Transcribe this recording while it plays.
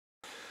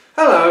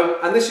Hello,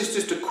 and this is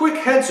just a quick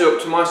heads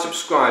up to my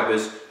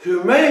subscribers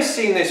who may have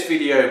seen this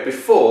video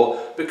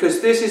before,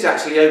 because this is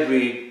actually a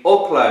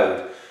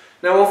re-upload.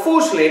 Now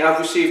unfortunately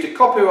I've received a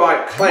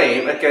copyright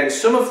claim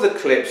against some of the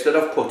clips that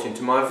I've put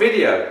into my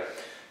video.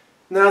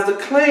 Now the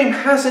claim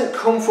hasn't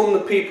come from the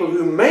people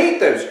who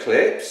made those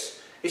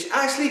clips, it's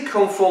actually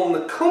come from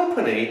the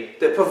company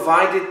that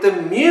provided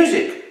the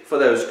music for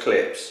those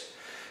clips.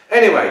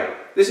 Anyway,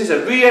 this is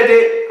a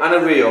re-edit and a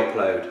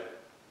re-upload.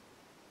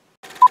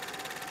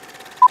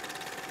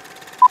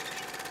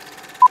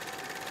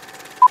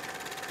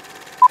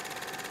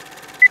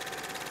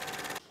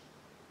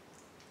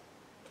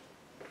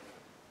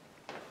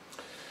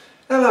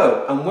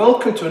 Hello and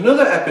welcome to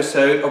another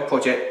episode of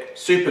Project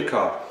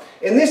Supercar.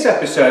 In this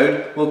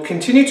episode we'll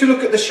continue to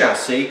look at the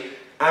chassis,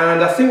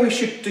 and I think we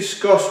should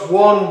discuss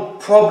one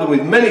problem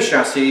with many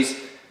chassis,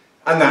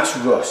 and that's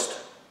rust.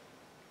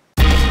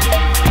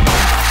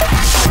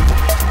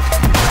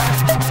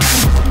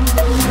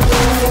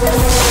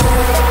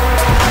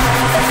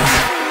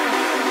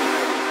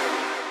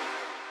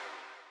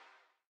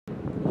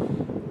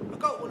 I've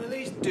got one of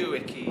these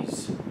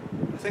doohickeys.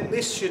 I think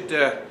this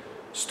should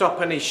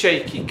stop any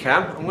shaky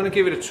cam. I'm going to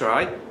give it a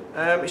try.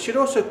 It should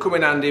also come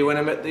in handy when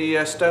I'm at the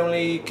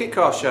Stoneleigh Kit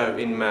Car Show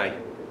in May.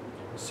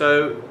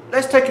 So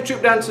let's take a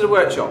trip down to the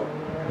workshop.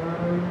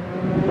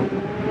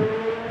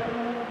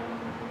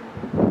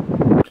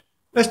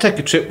 Let's take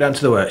a trip down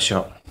to the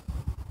workshop.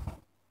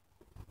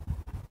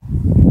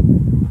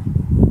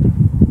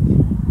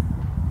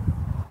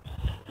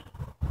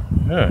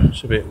 Oh,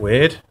 it's a bit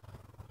weird.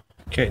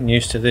 Getting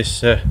used to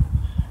this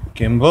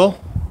gimbal.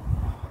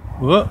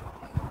 Whoa.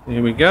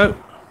 Here we go.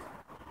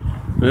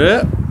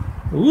 Yeah.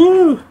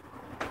 Woo!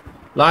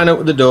 Line up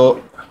with the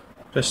door.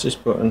 Press this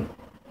button.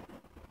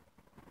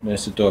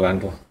 There's the door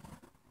handle.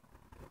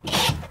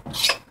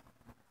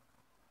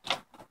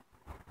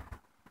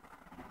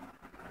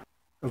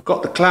 I've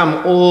got the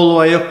clam all the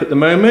way up at the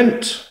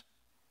moment.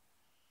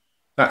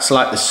 That's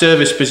like the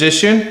service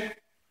position.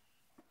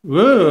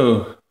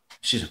 Whoa!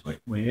 This is a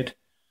bit weird.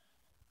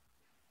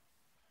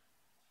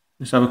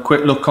 Let's have a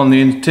quick look on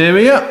the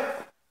interior.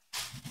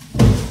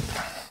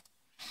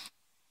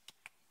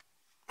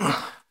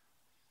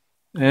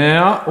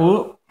 Yeah,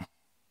 oh,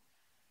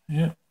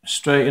 yeah,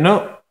 straighten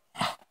up.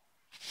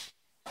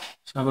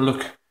 Let's have a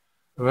look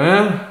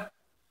around.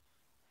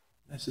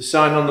 There's the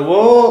sign on the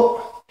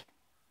wall.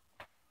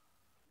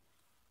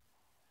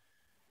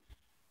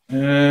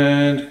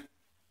 And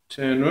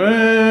turn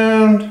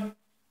around.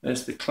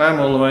 There's the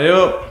clam all the way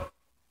up.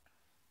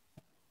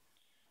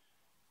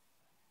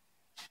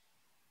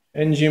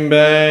 Engine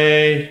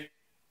bay.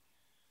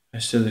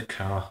 Rest of the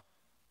car.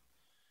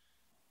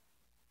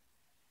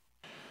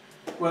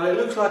 Well, it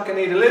looks like I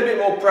need a little bit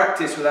more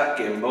practice with that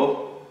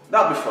gimbal.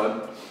 That'll be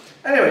fun.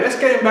 Anyway, let's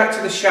get back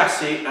to the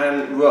chassis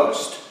and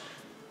rust.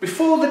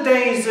 Before the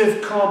days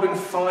of carbon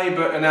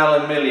fibre and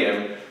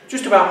aluminium,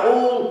 just about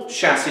all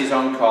chassis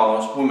on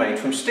cars were made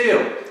from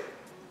steel.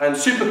 And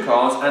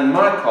supercars, and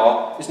my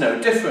car, is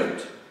no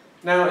different.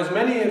 Now, as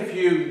many of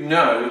you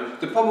know,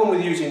 the problem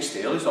with using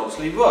steel is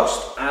obviously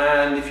rust.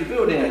 And if you're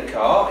building a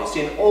car, it's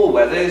in all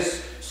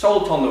weathers,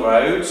 salt on the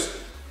roads,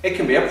 it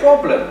can be a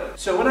problem.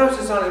 So when I was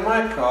designing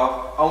my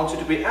car, I wanted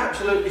to be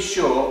absolutely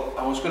sure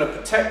I was going to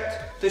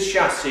protect the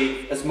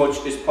chassis as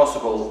much as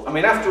possible. I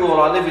mean, after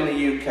all, I live in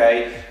the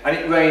UK and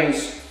it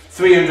rains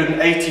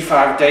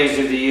 385 days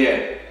of the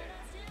year.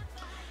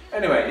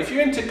 Anyway, if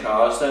you're into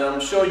cars, then I'm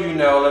sure you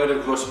know a load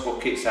of rust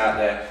buckets out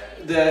there.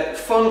 They're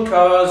fun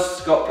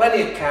cars, got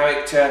plenty of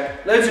character,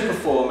 loads of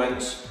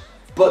performance,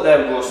 but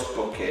they're rust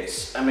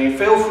buckets. I mean,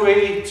 feel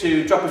free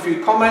to drop a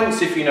few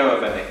comments if you know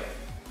of any.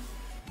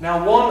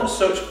 Now, one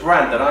such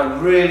brand that I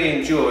really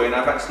enjoy and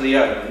I've actually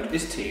owned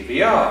is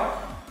TVR.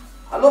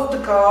 I love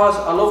the cars,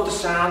 I love the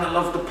sound, I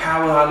love the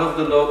power, I love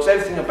the looks,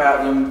 everything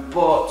about them,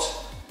 but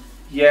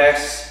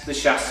yes, the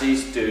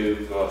chassis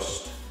do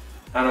rust.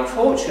 And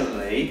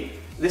unfortunately,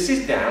 this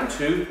is down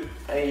to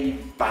a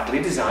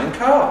badly designed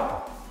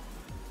car.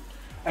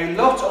 A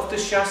lot of the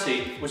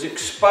chassis was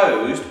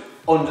exposed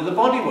under the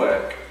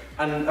bodywork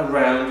and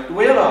around the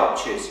wheel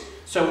arches.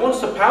 So once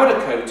the powder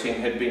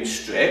coating had been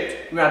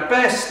stripped, we had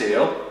bare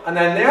steel, and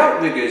then the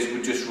outriggers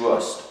would just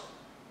rust.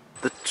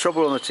 The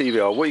trouble on the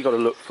TVR, what you've got to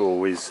look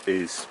for is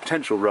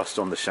potential rust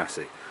on the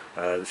chassis.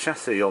 The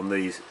chassis on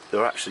these,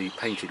 they're actually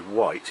painted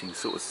white. You can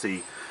sort of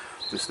see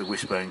just the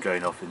wishbone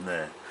going off in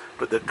there.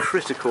 But the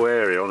critical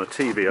area on a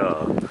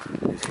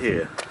TVR is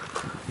here.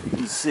 You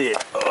can see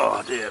it,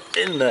 oh dear,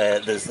 in there,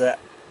 there's that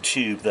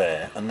tube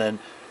there, and then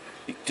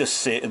you just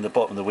see it in the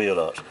bottom of the wheel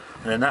arch.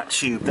 And then that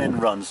tube then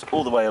runs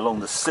all the way along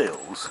the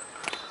sills,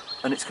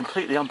 and it's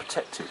completely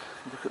unprotected.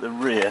 Look at the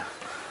rear,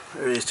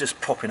 there it is just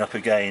popping up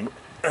again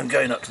and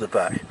going up to the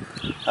back.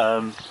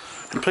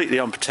 Completely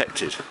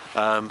unprotected,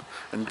 and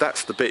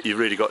that's the bit you've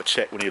really got to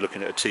check when you're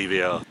looking at a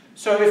TVR.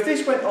 So if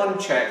this went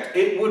unchecked,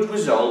 it would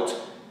result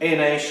in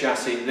a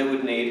chassis that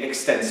would need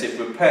extensive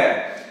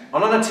repair.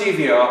 And on a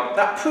TVR,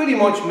 that pretty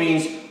much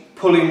means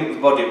pulling the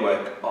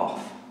bodywork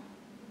off.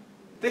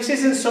 This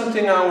isn't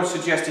something I would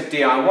suggest a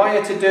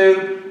DIYer to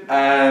do,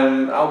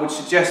 I would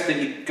suggest that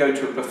you go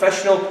to a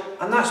professional,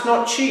 and that's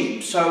not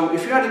cheap. So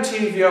if you had a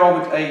TVR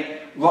with a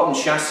rotten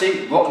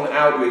chassis, rotten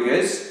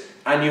outriggers,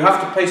 and you have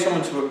to pay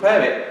someone to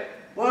repair it,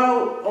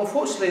 well,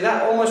 unfortunately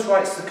that almost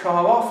writes the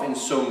car off in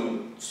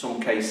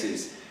some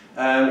cases.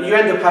 You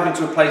end up having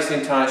to replace the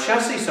entire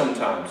chassis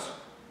sometimes.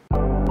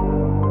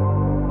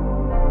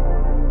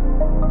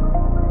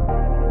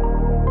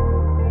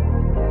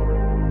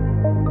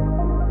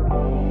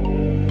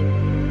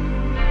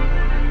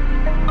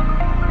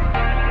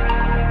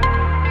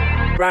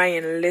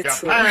 Brian Little.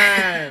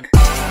 Japan.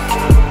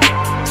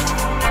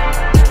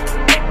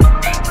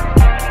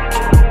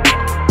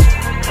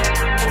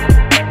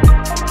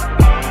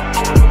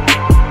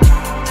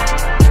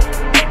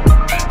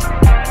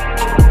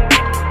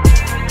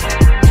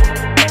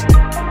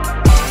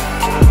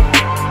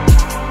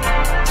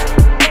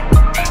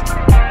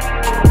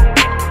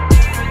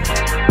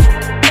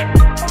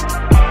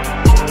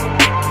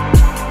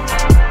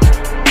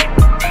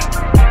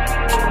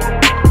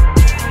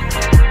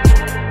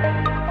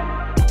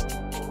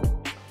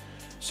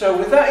 So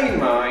with that in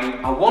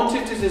mind, I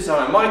wanted to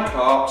design my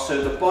car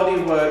so the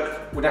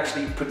bodywork would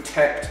actually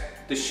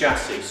protect the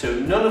chassis. So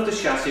none of the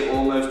chassis,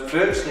 almost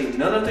virtually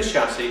none of the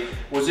chassis,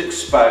 was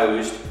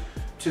exposed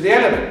to the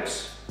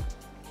elements.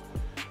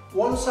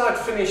 Once I'd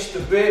finished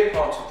the rear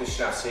part of the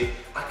chassis,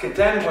 I could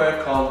then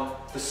work on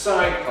the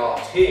side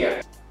part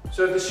here.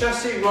 So the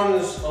chassis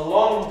runs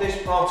along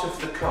this part of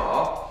the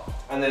car,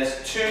 and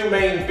there's two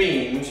main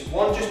beams,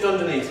 one just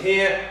underneath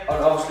here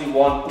and obviously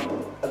one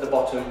at the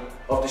bottom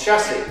of the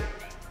chassis.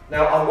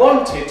 Now I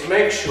wanted to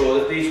make sure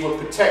that these were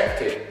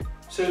protected.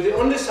 So the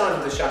underside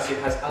of the chassis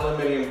has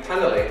aluminium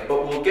panelling,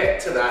 but we'll get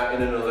to that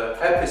in another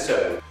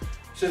episode.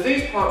 So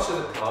these parts of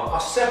the car are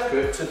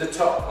separate to the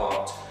top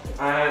part,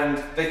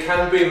 and they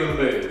can be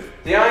removed.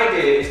 The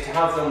idea is to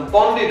have them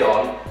bonded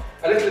on,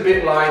 a little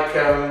bit like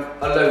a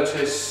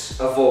Lotus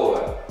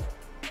Evora.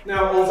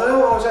 Now,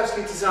 although I was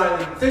actually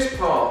designing this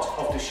part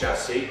of the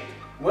chassis,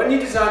 when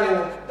you're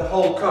designing the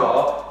whole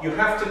car, you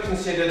have to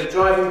consider the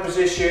driving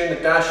position,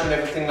 the dash and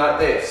everything like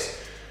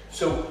this.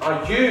 So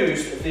I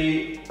used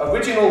the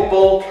original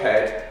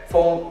bulkhead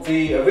from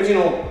the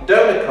original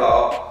donor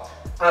car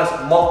as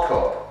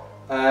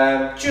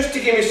mock-up, just to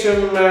give you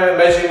some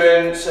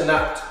measurements and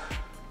that.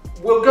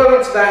 We'll go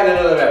into that in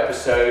another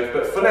episode,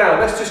 but for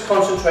now, let's just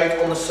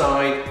concentrate on the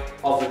side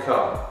of the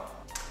car.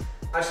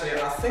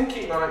 Actually, I think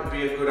it might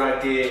be a good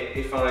idea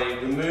if I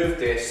remove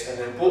this and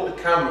then brought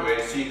the camera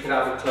in so you could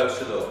have a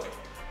closer look.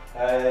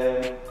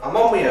 I'm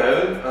on my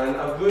own and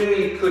I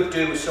really could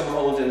do with someone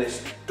holding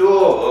this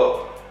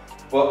door up,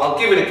 but I'll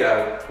give it a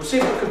go. We'll see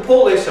if we can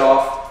pull this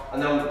off, and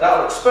then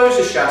that'll expose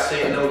the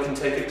chassis, and then we can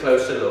take a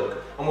closer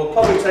look. And we'll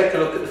probably take a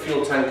look at the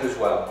fuel tank as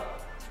well.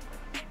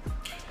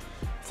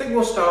 I think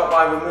we'll start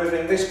by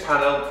removing this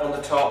panel on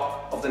the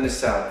top of the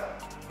nacelle.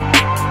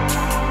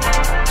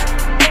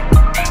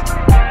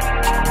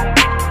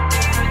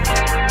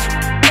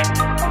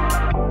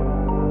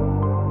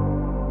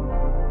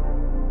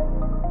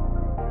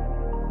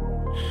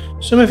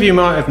 Some of you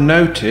might have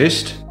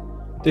noticed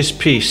this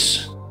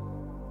piece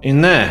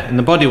in there, in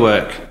the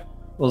bodywork.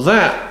 Well,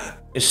 that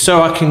is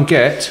so I can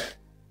get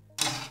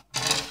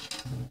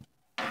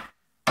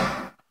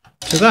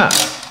to that.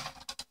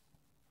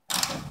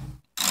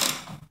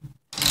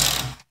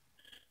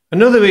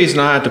 Another reason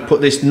I had to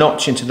put this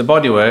notch into the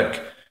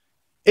bodywork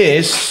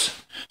is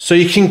so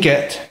you can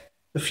get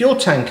the fuel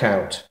tank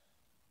out.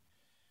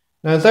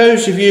 Now,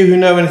 those of you who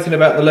know anything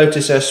about the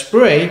Lotus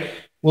Esprit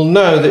will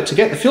know that to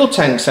get the fuel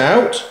tanks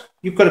out,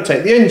 you've got to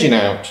take the engine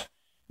out.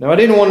 Now, I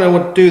didn't want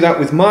to do that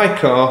with my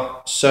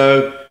car,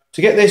 so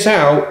to get this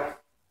out,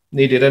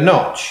 needed a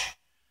notch.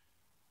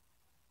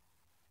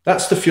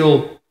 That's the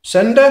fuel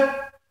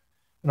sender,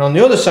 and on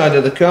the other side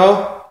of the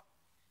car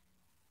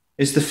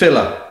is the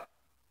filler.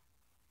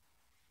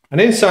 And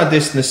inside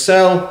this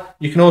nacelle,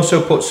 you can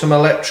also put some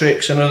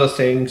electrics and other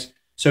things,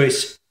 so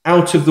it's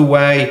out of the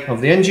way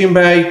of the engine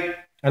bay,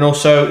 and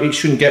also it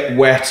shouldn't get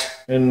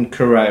wet and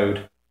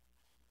corrode.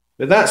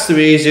 But that's the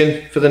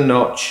reason for the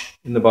notch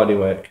in the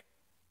bodywork.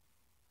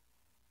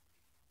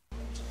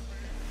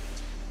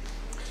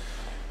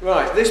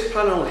 Right, this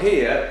panel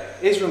here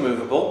is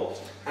removable,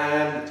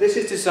 and this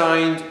is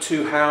designed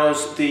to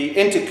house the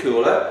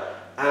intercooler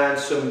and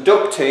some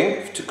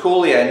ducting to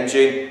cool the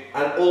engine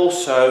and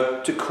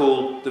also to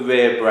cool the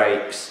rear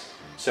brakes.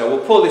 So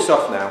we'll pull this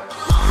off now.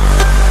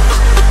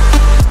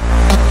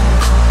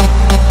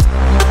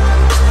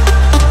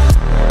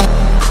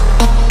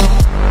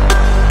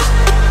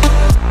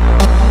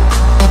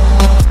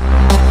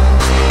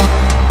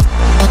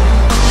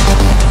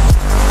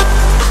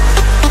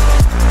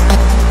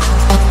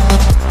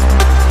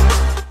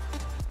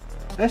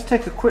 Let's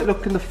take a quick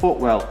look in the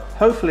footwell.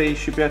 Hopefully you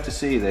should be able to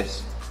see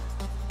this.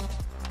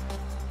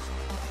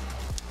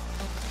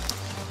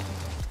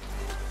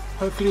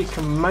 Hopefully you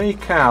can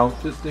make out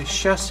that the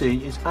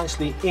chassis is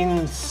actually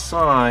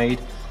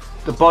inside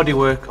the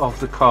bodywork of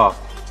the car.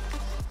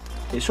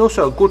 It's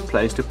also a good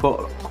place to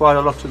put quite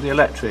a lot of the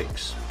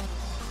electrics.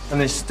 And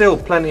there's still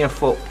plenty of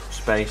foot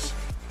space,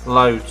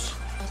 loads.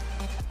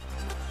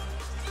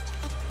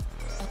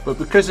 but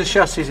because the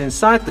chassis is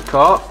inside the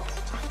car,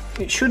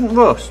 it shouldn't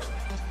rust.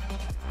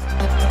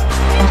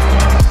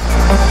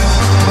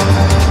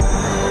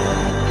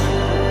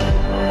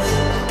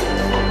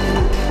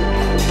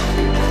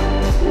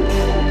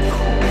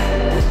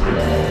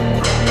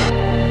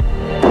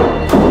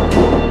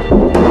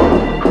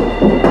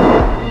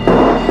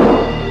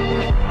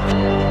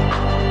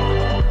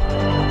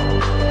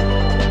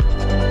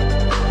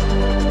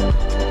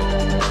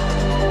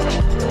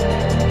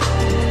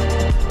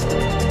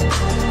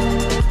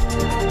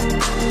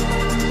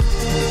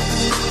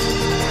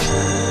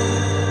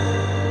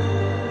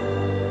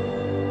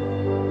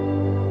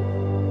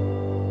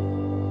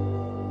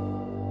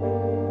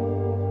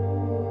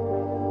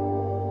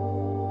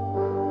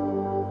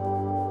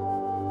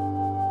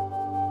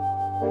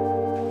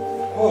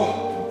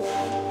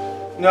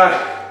 No,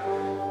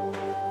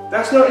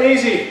 that's not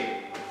easy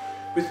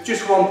with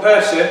just one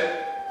person.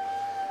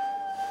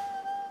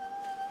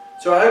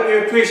 So I hope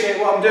you appreciate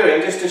what I'm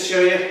doing just to show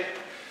you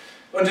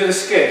under the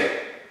skin.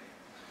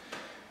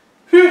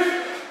 Whew.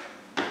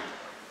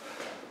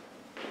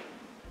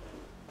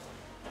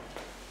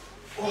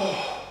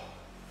 Oh.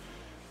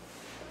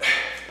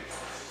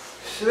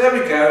 So there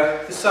we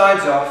go, the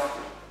side's off.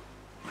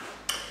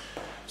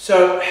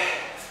 So I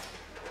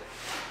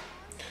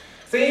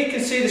think you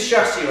can see the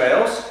chassis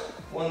rails.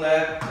 One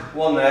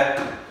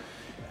there,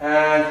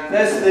 and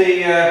there's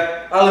the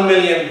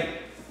aluminium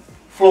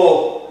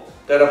floor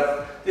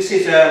this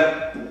is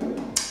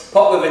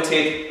pot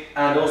riveted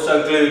and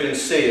also glued and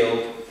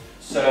sealed,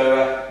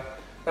 so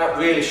that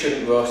really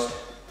shouldn't rust.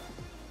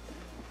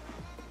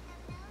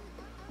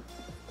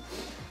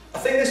 I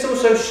think this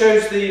also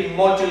shows the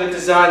modular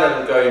design that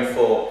I'm going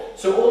for.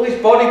 So all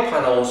these body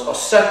panels are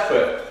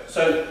separate.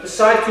 So the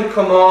side can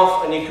come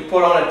off and you can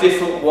put on a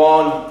different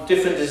one,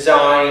 different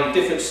design,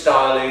 different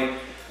styling.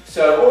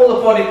 So all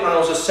the body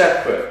panels are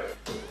separate.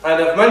 And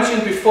I've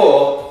mentioned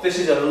before, this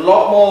is a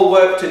lot more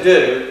work to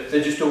do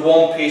than just a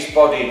one-piece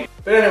body.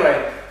 But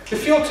anyway, the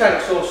fuel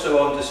tank's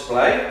also on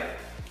display.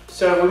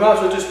 So we might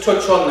as well just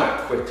touch on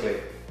that quickly.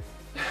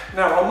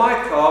 Now on my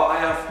car I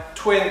have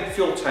twin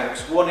fuel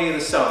tanks, one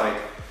either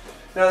side.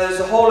 Now there's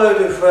a whole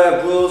load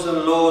of rules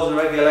and laws and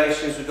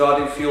regulations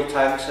regarding fuel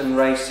tanks and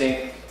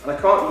racing. And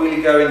I can't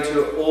really go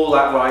into all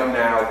that right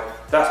now.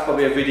 That's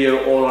probably a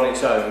video all on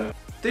its own.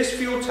 This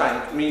fuel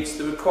tank meets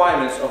the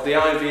requirements of the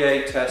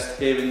IVA test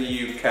here in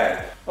the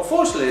UK.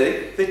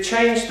 Unfortunately, they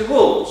changed the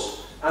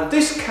rules. And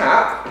this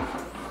cap,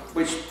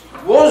 which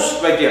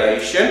was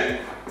regulation,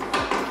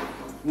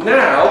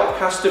 now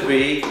has to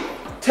be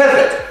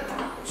tethered.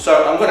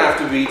 So I'm going to have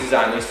to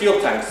redesign these fuel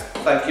tanks.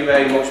 Thank you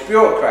very much,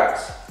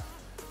 bureaucrats.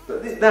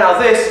 But now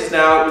this is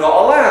now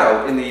not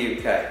allowed in the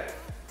UK.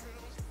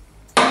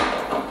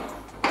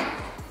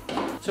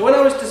 So when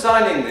I was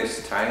designing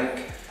this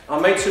tank, I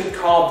made some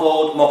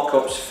cardboard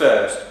mock-ups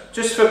first,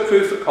 just for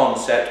proof of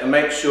concept and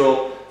make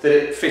sure that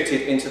it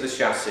fitted into the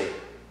chassis.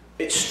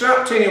 It's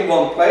strapped in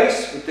one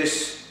place with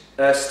this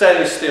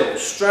stainless steel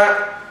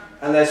strap,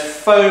 and there's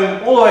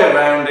foam all the way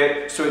around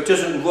it so it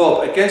doesn't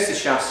rub against the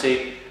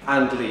chassis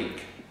and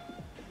leak.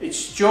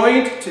 It's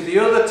joined to the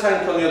other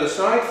tank on the other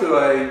side through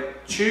a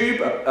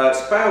tube. I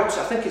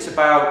think it's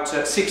about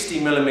 60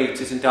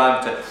 millimeters in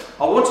diameter.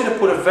 I wanted to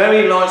put a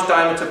very large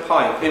diameter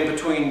pipe in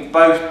between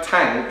both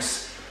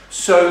tanks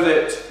so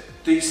that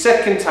the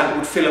second tank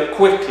would fill up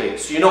quickly.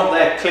 So you're not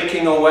there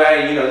clicking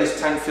away, you know,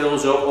 this tank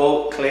fills up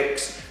or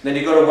clicks, and then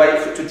you've got to wait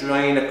for it to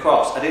drain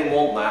across. I didn't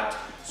want that.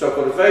 So I've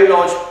got a very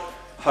large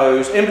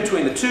hose in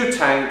between the two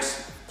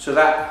tanks, so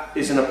that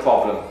isn't a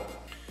problem.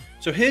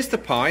 So here's the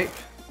pipe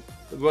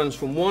that runs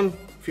from one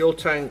fuel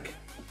tank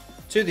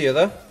to the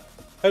other.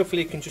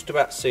 Hopefully you can just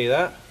about see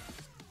that.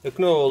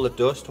 Ignore all the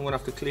dust, I'm going to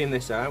have to clean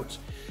this out.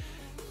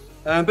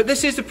 But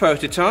this is the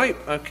prototype,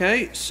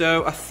 okay,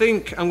 so I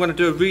think I'm going to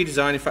do a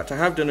redesign. In fact, I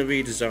have done a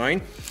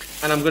redesign,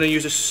 and I'm going to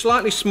use a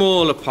slightly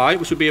smaller pipe,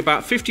 which will be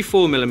about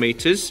 54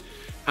 millimeters,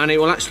 and it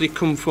will actually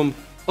come from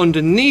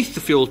underneath the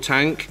fuel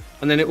tank,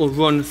 and then it will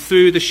run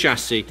through the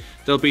chassis.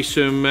 There'll be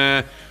some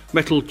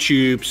metal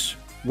tubes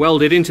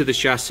welded into the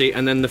chassis,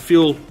 and then the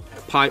fuel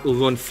pipe will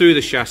run through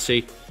the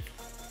chassis,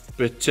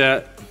 but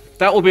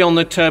that will be on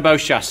the turbo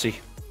chassis.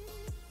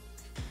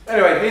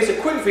 Anyway, here's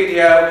a quick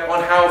video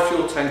on how a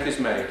fuel tank is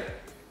made.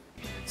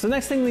 So the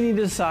next thing we need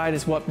to decide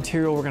is what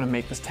material we're going to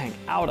make this tank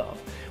out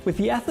of. With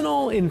the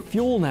ethanol in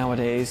fuel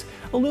nowadays,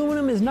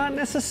 aluminum is not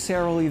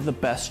necessarily the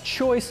best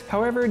choice.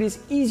 However, it is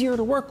easier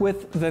to work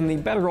with than the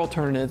better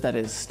alternative, that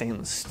is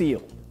stainless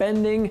steel.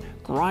 Bending,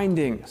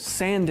 grinding,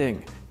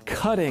 sanding,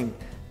 cutting,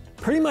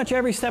 pretty much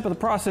every step of the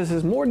process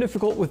is more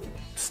difficult with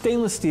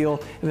stainless steel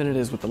than it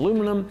is with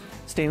aluminum.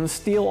 Stainless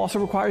steel also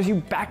requires you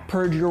back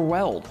purge your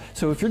weld.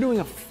 So if you're doing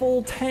a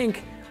full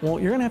tank, well,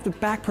 you're gonna have to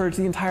back purge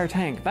the entire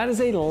tank. That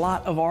is a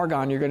lot of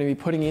argon you're gonna be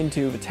putting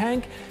into the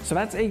tank, so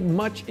that's a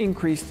much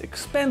increased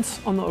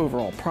expense on the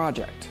overall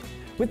project.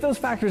 With those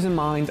factors in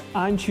mind,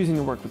 I'm choosing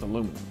to work with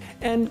aluminum.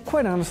 And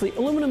quite honestly,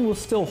 aluminum will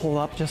still hold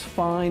up just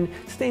fine.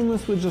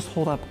 Stainless would just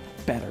hold up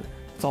better.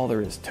 That's all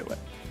there is to it.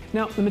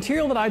 Now, the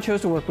material that I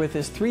chose to work with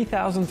is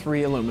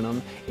 3003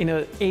 aluminum in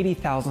a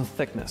 80,000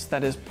 thickness,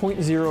 that is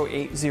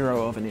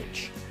 0.080 of an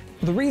inch.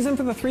 The reason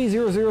for the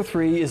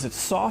 3003 is it's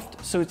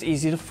soft, so it's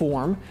easy to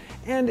form,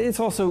 and it's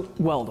also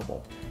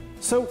weldable.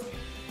 So,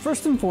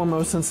 first and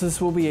foremost, since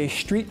this will be a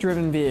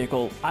street-driven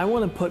vehicle, I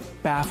want to put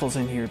baffles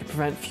in here to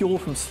prevent fuel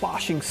from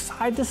sloshing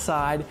side to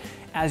side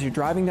as you're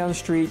driving down the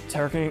street,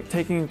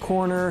 taking a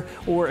corner,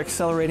 or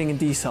accelerating and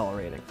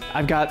decelerating.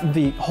 I've got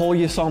the hole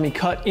you saw me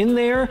cut in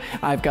there,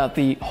 I've got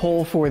the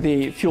hole for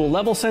the fuel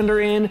level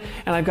sender in,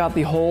 and I've got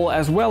the hole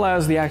as well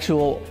as the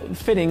actual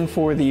fitting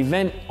for the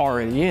vent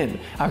already in.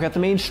 I've got the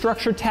main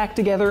structure tacked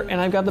together, and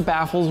I've got the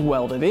baffles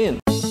welded in.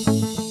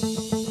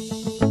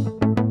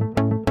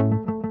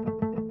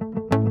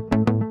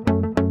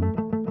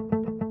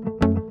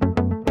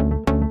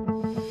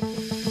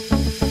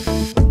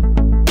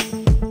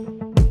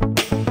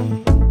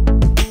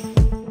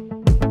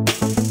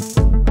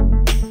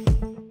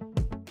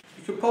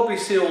 Probably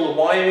see all the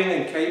wiring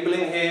and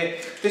cabling here.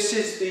 This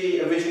is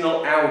the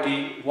original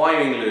Audi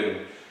wiring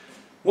loom.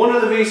 One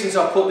of the reasons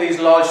I put these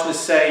large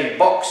Nacelle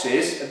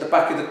boxes at the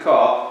back of the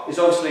car is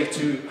obviously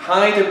to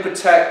hide and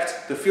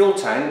protect the fuel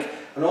tank,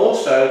 and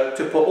also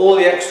to put all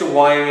the extra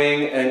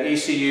wiring and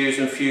ECUs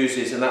and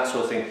fuses and that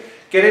sort of thing.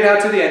 Get it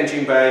out of the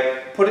engine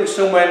bay, put it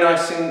somewhere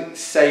nice and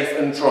safe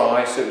and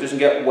dry so it doesn't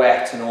get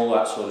wet and all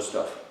that sort of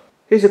stuff.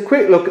 Here's a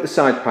quick look at the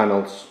side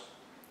panels.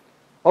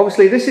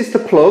 Obviously this is the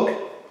plug.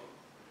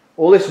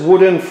 All this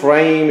wooden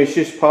frame is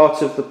just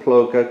part of the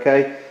plug,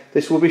 okay?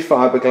 This will be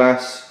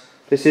fiberglass.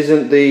 This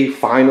isn't the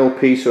final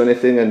piece or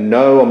anything, and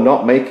no, I'm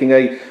not making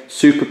a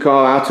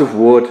supercar out of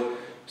wood,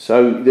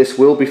 so this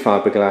will be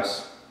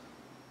fiberglass.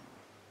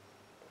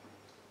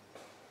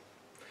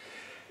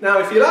 Now,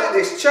 if you like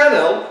this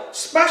channel,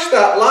 smash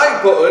that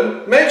like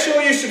button, make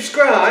sure you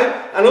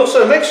subscribe, and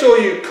also make sure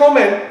you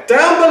comment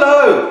down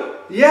below.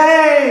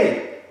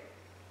 Yay!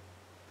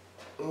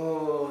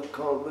 Oh, I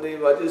can't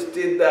believe I just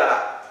did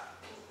that.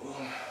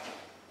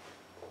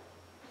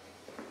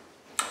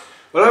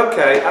 Well,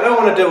 okay, I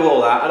don't want to do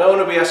all that. I don't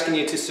want to be asking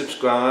you to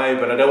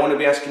subscribe, and I don't want to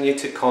be asking you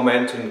to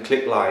comment and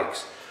click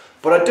likes.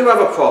 But I do have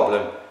a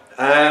problem.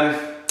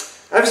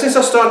 Ever since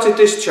I started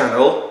this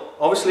channel,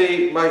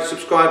 obviously my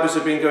subscribers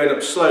have been going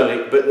up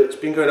slowly, but it's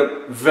been going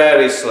up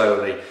very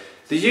slowly.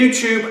 The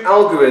YouTube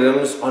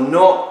algorithms are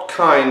not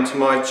kind to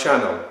my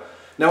channel.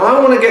 Now I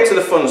want to get to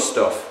the fun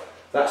stuff.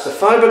 That's the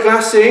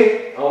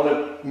fiberglassing. I want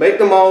to make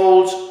the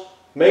molds,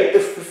 make the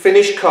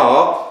finished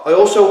car. I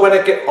also want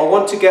to get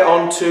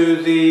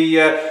onto the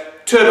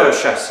turbo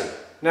chassis.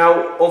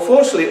 Now,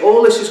 unfortunately,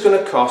 all this is going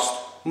to cost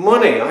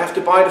money. I have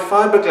to buy the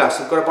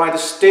fiberglass, I've got to buy the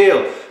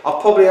steel.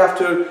 I'll probably have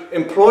to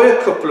employ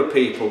a couple of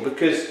people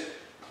because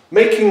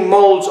making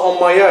molds on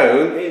my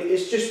own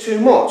is just too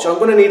much. I'm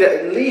going to need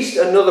at least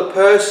another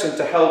person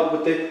to help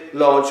with the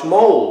large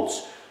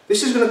molds.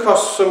 This is going to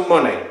cost some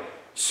money.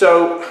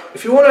 So,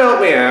 if you want to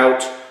help me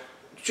out,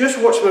 just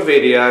watch my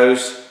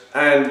videos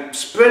and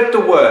spread the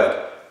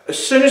word. As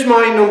soon as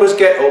my numbers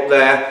get up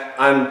there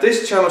and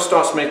this channel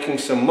starts making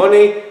some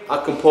money, I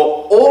can put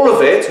all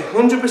of it,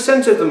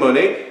 100% of the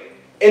money,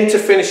 into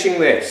finishing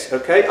this,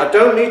 okay? I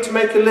don't need to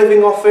make a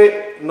living off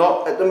it,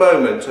 not at the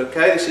moment,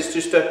 okay? This is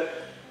just a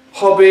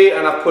hobby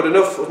and I've put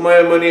enough of my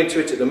own money into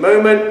it at the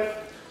moment.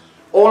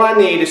 All I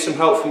need is some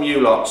help from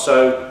you lot,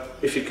 so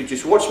if you could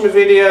just watch my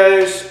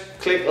videos,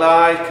 click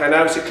like. I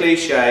know it's a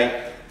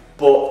cliche,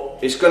 but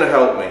it's going to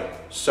help me.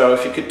 So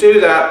if you could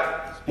do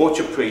that, much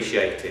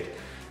appreciated.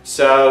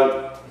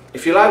 So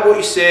if you like what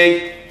you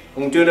see,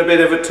 I'm doing a bit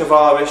of a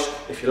Tavares.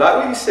 If you like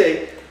what you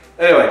see,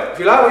 anyway, if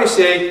you like what you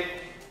see,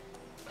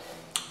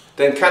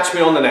 then catch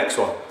me on the next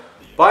one.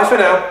 Bye for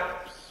now.